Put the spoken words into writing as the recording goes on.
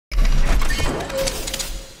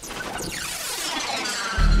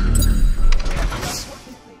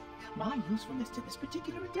usefulness to this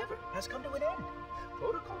particular endeavor has come to an end.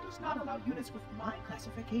 Protocol does not allow units with my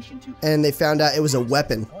classification to... And they found out it was a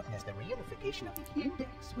weapon. As the reunification of the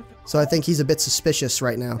index with the So I think he's a bit suspicious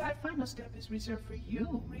right now. That final step is reserved for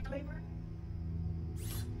you, Reclaimer.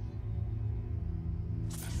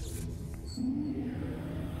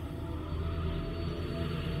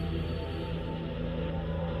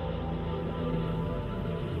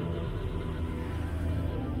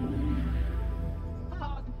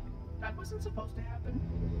 That wasn't supposed to happen.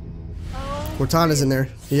 Cortana's in there.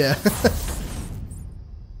 Yeah.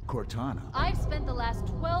 Cortana. I've spent the last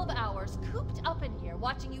 12 hours cooped up in here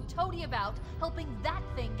watching you toady about, helping that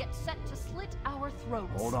thing get set to slit our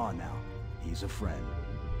throats. Hold on now. He's a friend.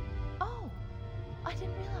 Oh, I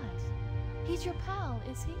didn't realize. He's your pal,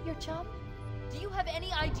 is he? Your chum? Do you have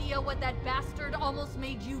any idea what that bastard almost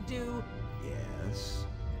made you do? Yes.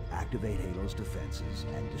 Activate Halo's defenses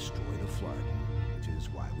and destroy the Flood, which is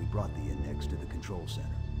why we brought the index to the control center.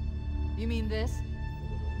 You mean this?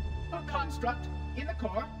 A construct in the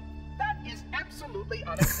core? That is absolutely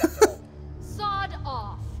unacceptable. Sod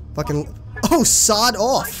off. Fucking. Oh, sod I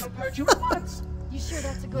off. shall purge you at once. You sure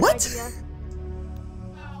that's a good What? idea?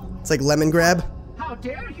 It's like lemon grab. How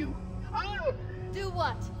dare you? Oh! Do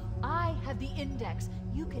what? I have the index.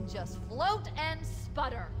 You can just float and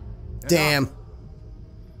sputter. Damn.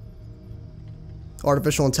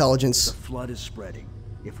 Artificial intelligence. The Flood is spreading.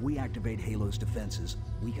 If we activate Halo's defenses,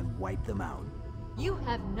 we can wipe them out. You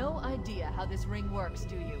have no idea how this ring works,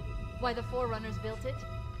 do you? Why the Forerunners built it?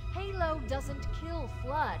 Halo doesn't kill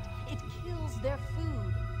Flood. It kills their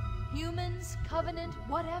food. Humans, Covenant,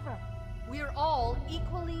 whatever. We're all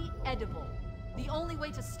equally edible. The only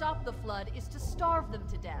way to stop the Flood is to starve them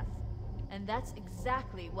to death. And that's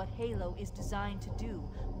exactly what Halo is designed to do.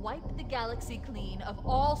 Wipe the galaxy clean of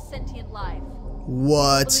all sentient life.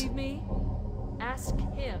 What? Believe me? Ask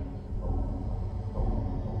him.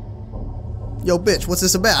 Yo, bitch, what's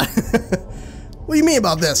this about? What do you mean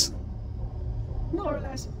about this? More or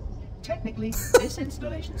less. Technically, this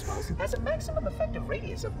installation's pulse has a maximum effective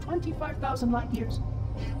radius of 25,000 light years.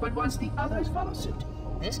 But once the others follow suit,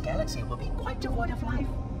 this galaxy will be quite devoid of life.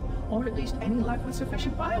 Or at least any life with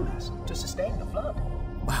sufficient biomass to sustain the Flood.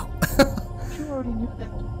 Wow. You already knew that.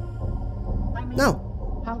 I mean,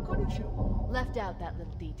 No. how couldn't you? Left out that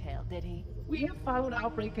little detail, did he? We have followed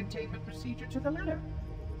outbreak containment procedure to the letter.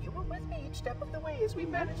 You were with me each step of the way as we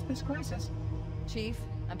managed this crisis. Chief,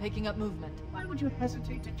 I'm picking up movement. Why would you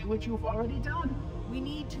hesitate to do what you've already done? We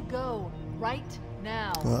need to go right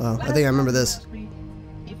now. Uh-oh. I think I remember this. Last week,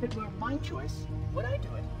 if it were my choice, would I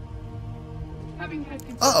do it? Having had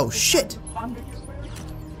Uh-oh, shit. pondered your query,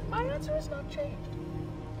 my answer has not changed.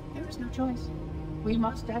 There is no choice. We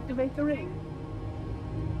must activate the ring.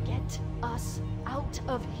 Get us out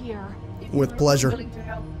of here. If With you are pleasure. willing to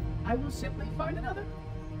help, I will simply find another.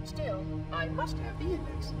 Still, I must have the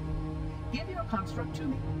index. Give your construct to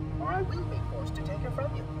me, or I will be forced to take her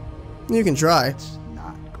from you. You can try. It's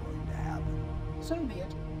not going to happen. So be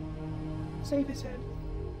it. Save his head.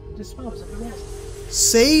 Dispose of the rest.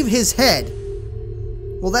 Save his head.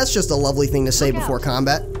 Well, that's just a lovely thing to say Look before out.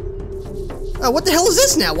 combat. Oh, what the hell is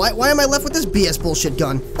this now? Why am I left with this BS bullshit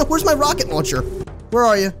gun? Where's my rocket launcher? Where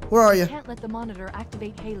are you? Where are you? Can't let the monitor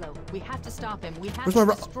activate Halo. We have to stop him. We have Where's to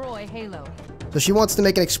my destroy Halo. So she wants to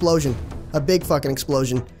make an explosion. A big fucking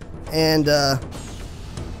explosion. And,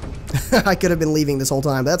 I could have been leaving this whole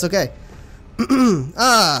time, but that's okay.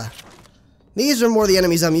 These are more the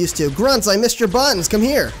enemies I'm used to. Grunts, I missed your buns. Come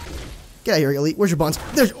here. Get out of here, Elite. Where's your buns?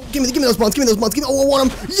 There's. Give me those buns. Give me those buns. Give me. Oh, I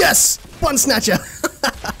want them. Yes. Bun snatcher.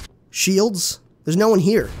 Shields. There's no one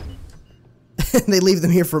here. They leave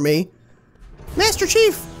them here for me. Master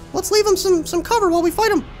Chief, let's leave him some cover while we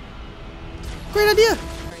fight him. Great idea.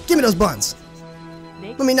 Give me those buns.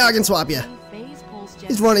 Let me noggin swap you.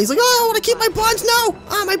 He's running. He's like, oh, I want to keep my buns. No.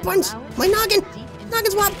 Ah, my buns. My noggin.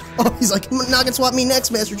 Noggin swap. Oh, he's like, noggin swap me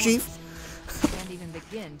next, Master Chief. Can't even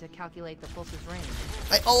begin to calculate the pulse's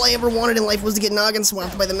range. All I ever wanted in life was to get noggin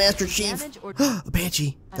swapped by the Master Chief. A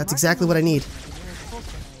Banshee. That's exactly what I need.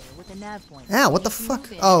 Ow, what the fuck?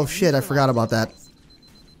 Oh, shit, I forgot about that.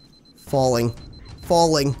 Falling.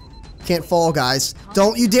 Falling. Can't fall, guys.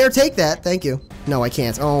 Don't you dare take that. Thank you. No, I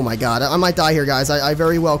can't. Oh, my God. I might die here, guys. I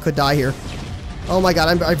very well could die here. Oh, my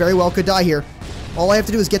God. I very well could die here. All I have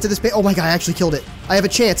to do is get to this base. Oh, my God. I actually killed it. I have a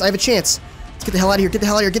chance. I have a chance. Let's get the hell out of here. Get the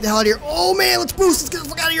hell out of here. Get the hell out of here. Oh, man. Let's boost. Let's get the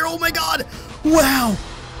fuck out of here. Oh, my God. Wow.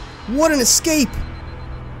 What an escape.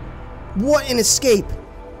 What an escape.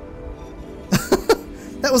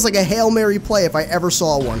 That was like a Hail Mary play if I ever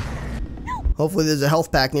saw one. Hopefully there's a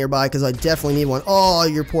health pack nearby, because I definitely need one. Oh,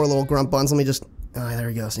 your poor little grunt buns. Let me just... Oh, there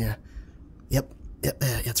he goes, yeah. Yep. Yep,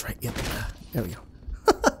 that's right. Yep, there we go.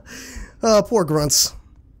 Oh, poor grunts.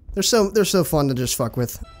 They're so fun to just fuck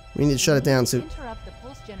with. We need to shut it down soon. Interrupt the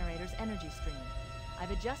pulse generator's energy stream.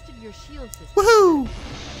 I've adjusted your shield system. Woohoo!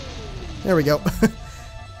 There we go.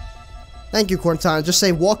 Thank you, Cortana. Just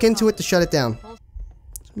say walk into it to shut it down.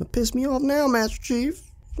 It's gonna piss me off now, Master Chief.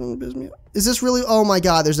 It's gonna piss me off. Is this really? Oh my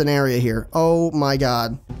God! There's an area here. Oh my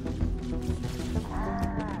God!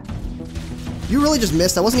 You really just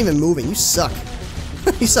missed. I wasn't even moving. You suck.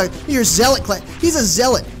 You suck. You're a zealot. He's a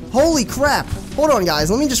zealot. Holy crap! Hold on, guys.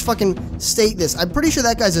 Let me just fucking state this. I'm pretty sure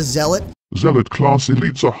that guy's a zealot. Zealot class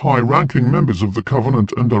elites are high-ranking members of the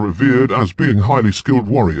Covenant and are revered as being highly skilled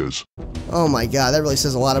warriors. Oh my God, that really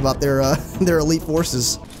says a lot about their their elite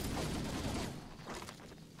forces.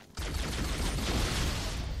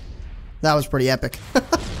 That was pretty epic.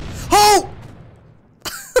 Oh!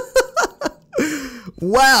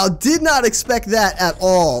 Wow, did not expect that at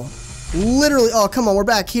all. Literally, oh come on, we're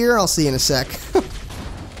back here. I'll see you in a sec.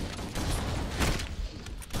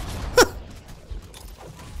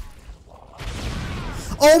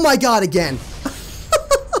 Oh my God, again.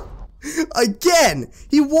 Again!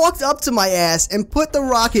 He walked up to my ass and put the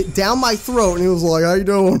rocket down my throat and he was like, how you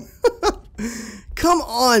doing? Come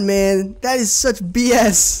on, man. That is such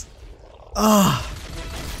BS.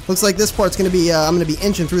 Looks like this part's gonna be, I'm gonna be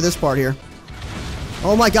inching through this part here.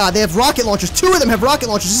 Oh my God, they have rocket launchers. 2 of them have rocket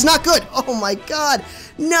launchers. This is not good. Oh my God.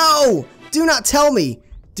 No! Do not tell me.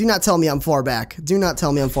 Do not tell me I'm far back. Do not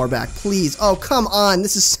tell me I'm far back. Please. Oh, come on.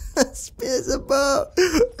 This is... No,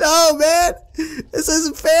 man. This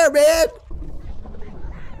isn't fair, man.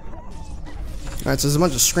 Alright, so there's a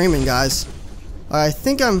bunch of screaming guys. I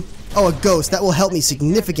think I'm... Oh, a ghost. That will help me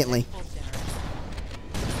significantly.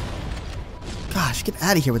 Gosh, get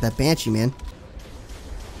out of here with that Banshee, man.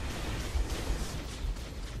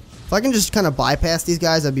 If I can just kind of bypass these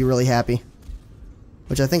guys, I'd be really happy.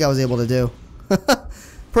 Which I think I was able to do.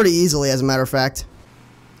 Pretty easily, as a matter of fact.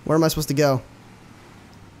 Where am I supposed to go?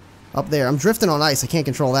 Up there. I'm drifting on ice. I can't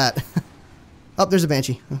control that. Oh, there's a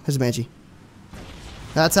Banshee. There's a Banshee.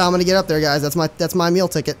 That's how I'm gonna get up there, guys. That's my meal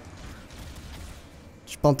ticket.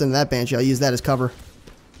 Just bumped into that Banshee. I'll use that as cover.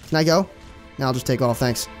 Can I go? No, I'll just take off.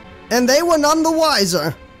 Thanks. And they were none the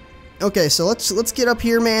wiser. Okay, so let's get up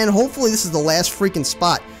here, man. Hopefully this is the last freaking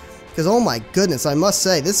spot. Because, oh my goodness, I must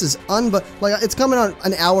say, this is like, it's coming on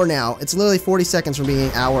an hour now. It's literally 40 seconds from being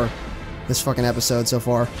an hour, this fucking episode so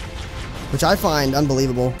far. Which I find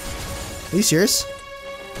unbelievable. Are you serious?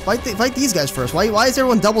 Fight these guys first. Why is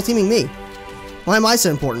everyone double teaming me? Why am I so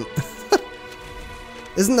important?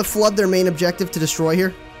 Isn't the flood their main objective to destroy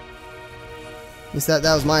here? At least that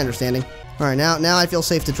was my understanding. Alright, now I feel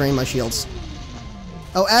safe to drain my shields.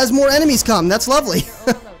 Oh, as more enemies come, that's lovely.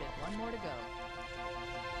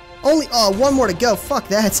 Only, oh, one more to go. Fuck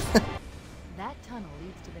that. That tunnel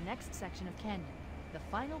leads to the next section of canyon. The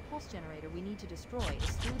final pulse generator we need to destroy is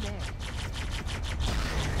through there.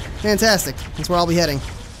 Fantastic. That's where I'll be heading.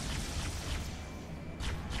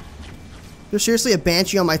 There's seriously a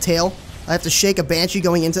Banshee on my tail. I have to shake a Banshee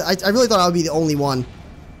going into... I really thought I would be the only one.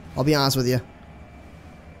 I'll be honest with you.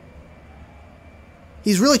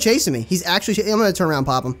 He's really chasing me. He's actually... I'm going to turn around and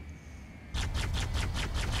pop him.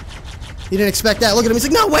 You didn't expect that. Look at him. He's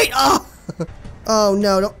like, no, wait! Oh! Oh,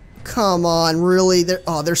 no. Don't, come on, really?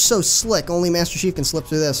 They're so slick. Only Master Chief can slip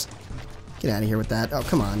through this. Get out of here with that. Oh,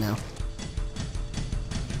 come on now.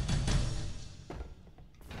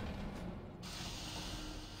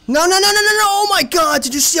 No, no, no, no, no, no! Oh my God!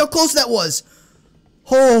 Did you see how close that was?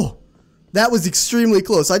 Oh, that was extremely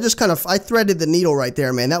close. I just kind of... I threaded the needle right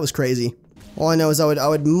there, man. That was crazy. All I know is I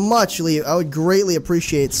would greatly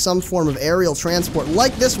appreciate some form of aerial transport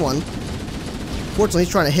like this one. Fortunately,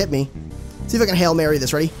 he's trying to hit me. See if I can Hail Mary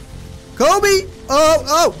this. Ready? Kobe!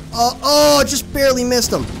 Oh, just barely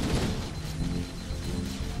missed him.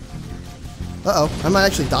 Uh-oh, I might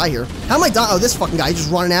actually die here. How am I dying? Oh, this fucking guy, he's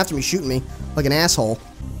just running after me, shooting me like an asshole.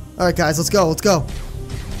 Alright, guys, let's go, let's go.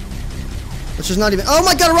 Let's just not even... Oh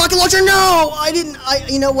my God, a rocket launcher! No!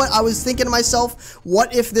 You know what? I was thinking to myself,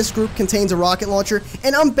 what if this group contains a rocket launcher?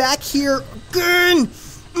 And I'm back here again!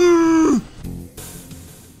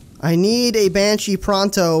 I need a Banshee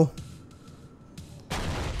pronto.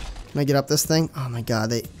 Can I get up this thing? Oh my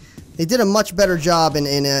God, they did a much better job in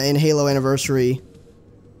Halo Anniversary.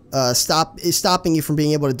 Stopping you from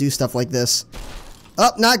being able to do stuff like this.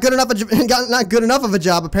 Oh, not good enough of a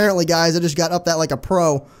job, apparently, guys. I just got up that like a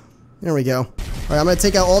pro. There we go. Alright, I'm gonna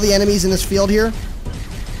take out all the enemies in this field here.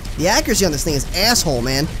 The accuracy on this thing is asshole,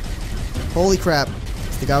 man. Holy crap.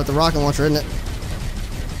 It's the guy with the rocket launcher, isn't it?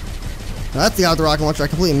 No, that's the guy with the rocket launcher. I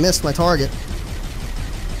completely missed my target.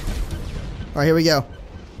 Alright, here we go.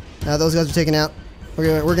 Now those guys are taken out.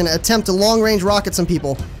 We're gonna attempt to long-range rocket some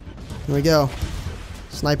people. Here we go.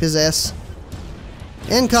 Snipe his ass.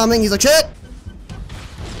 Incoming. He's like, shit!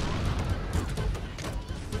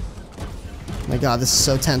 Oh my god, this is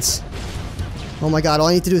so tense. Oh my god, all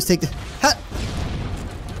I need to do is take the...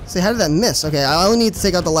 How did that miss? Okay, I only need to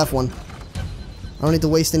take out the left one. I don't need to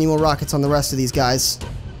waste any more rockets on the rest of these guys.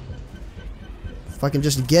 If I can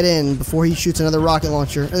just get in before he shoots another rocket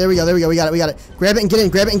launcher. Oh, there we go, we got it. Grab it and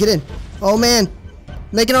get in. Oh man,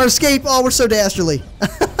 making our escape. Oh, we're so dastardly.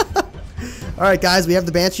 Alright guys, we have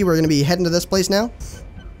the Banshee. We're going to be heading to this place now.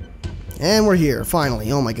 And we're here,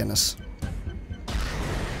 finally. Oh my goodness.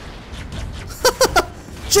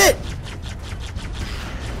 Shit!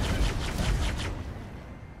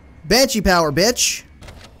 Banshee power, bitch.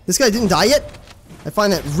 This guy didn't die yet? I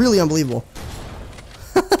find that really unbelievable.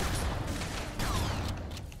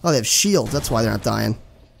 Oh, they have shields. That's why they're not dying.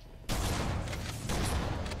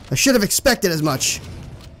 I should have expected as much.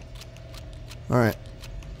 Alright.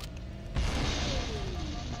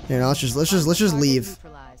 Here, now let's just leave.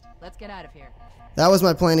 Let's get out of here. That was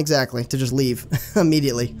my plan exactly, to just leave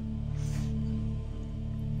immediately.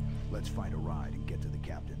 Let's find a ride and get to the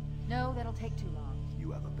captain. No, that'll take too long.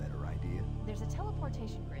 You have a better idea? There's a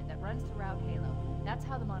teleportation grid that runs throughout Halo. That's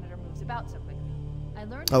how the monitor moves about so quickly. I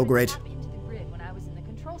learned how to tap into the grid when I was in the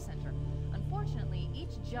control center. Unfortunately,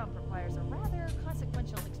 each jump requires a rather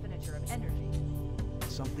consequential expenditure of energy.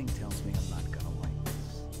 Something tells me I'm not gonna like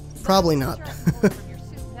this. Probably not. From your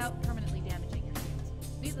suit without permanently damaging your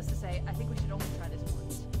shields. Needless to say, I think we should only try this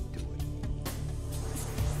once.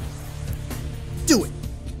 Do it.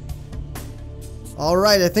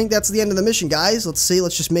 Alright, I think that's the end of the mission, guys. Let's see.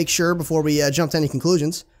 Let's just make sure before we jump to any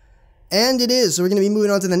conclusions. And it is. So we're going to be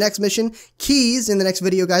moving on to the next mission, Keys, in the next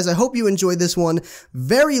video, guys. I hope you enjoyed this one.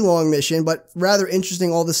 Very long mission, but rather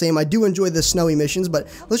interesting all the same. I do enjoy the snowy missions, but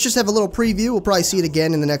let's just have a little preview. We'll probably see it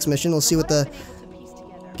again in the next mission. We'll see what the...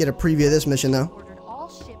 Get a preview of this mission, though. Ordered all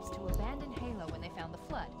ships to abandon Halo when they found the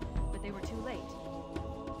flood, but they were too late.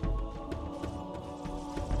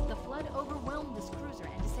 The flood overwhelmed this cruiser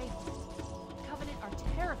and disabled it. Covenant are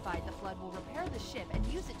terrified the flood will repair the ship and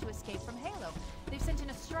use it to escape from Halo. They've sent in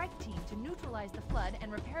a strike team to neutralize the flood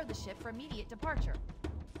and repair the ship for immediate departure.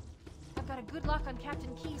 I've got a good lock on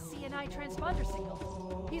Captain Key's CNI transponder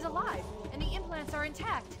signal. He's alive, and the implants are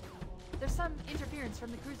intact. There's some interference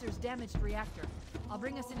from the cruiser's damaged reactor. I'll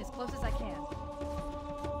bring us in as close as I can.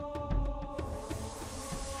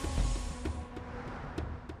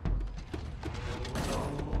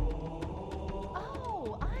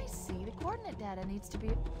 Oh, I see. The coordinate data needs to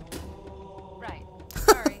be... Right.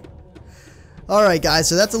 Sorry. Alright guys,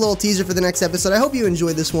 so that's a little teaser for the next episode. I hope you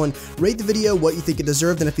enjoyed this one. Rate the video what you think it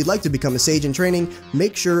deserved, and if you'd like to become a Sage in training,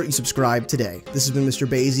 make sure you subscribe today. This has been Mr.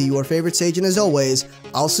 Basie, your favorite Sage, and as always,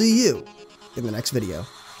 I'll see you in the next video.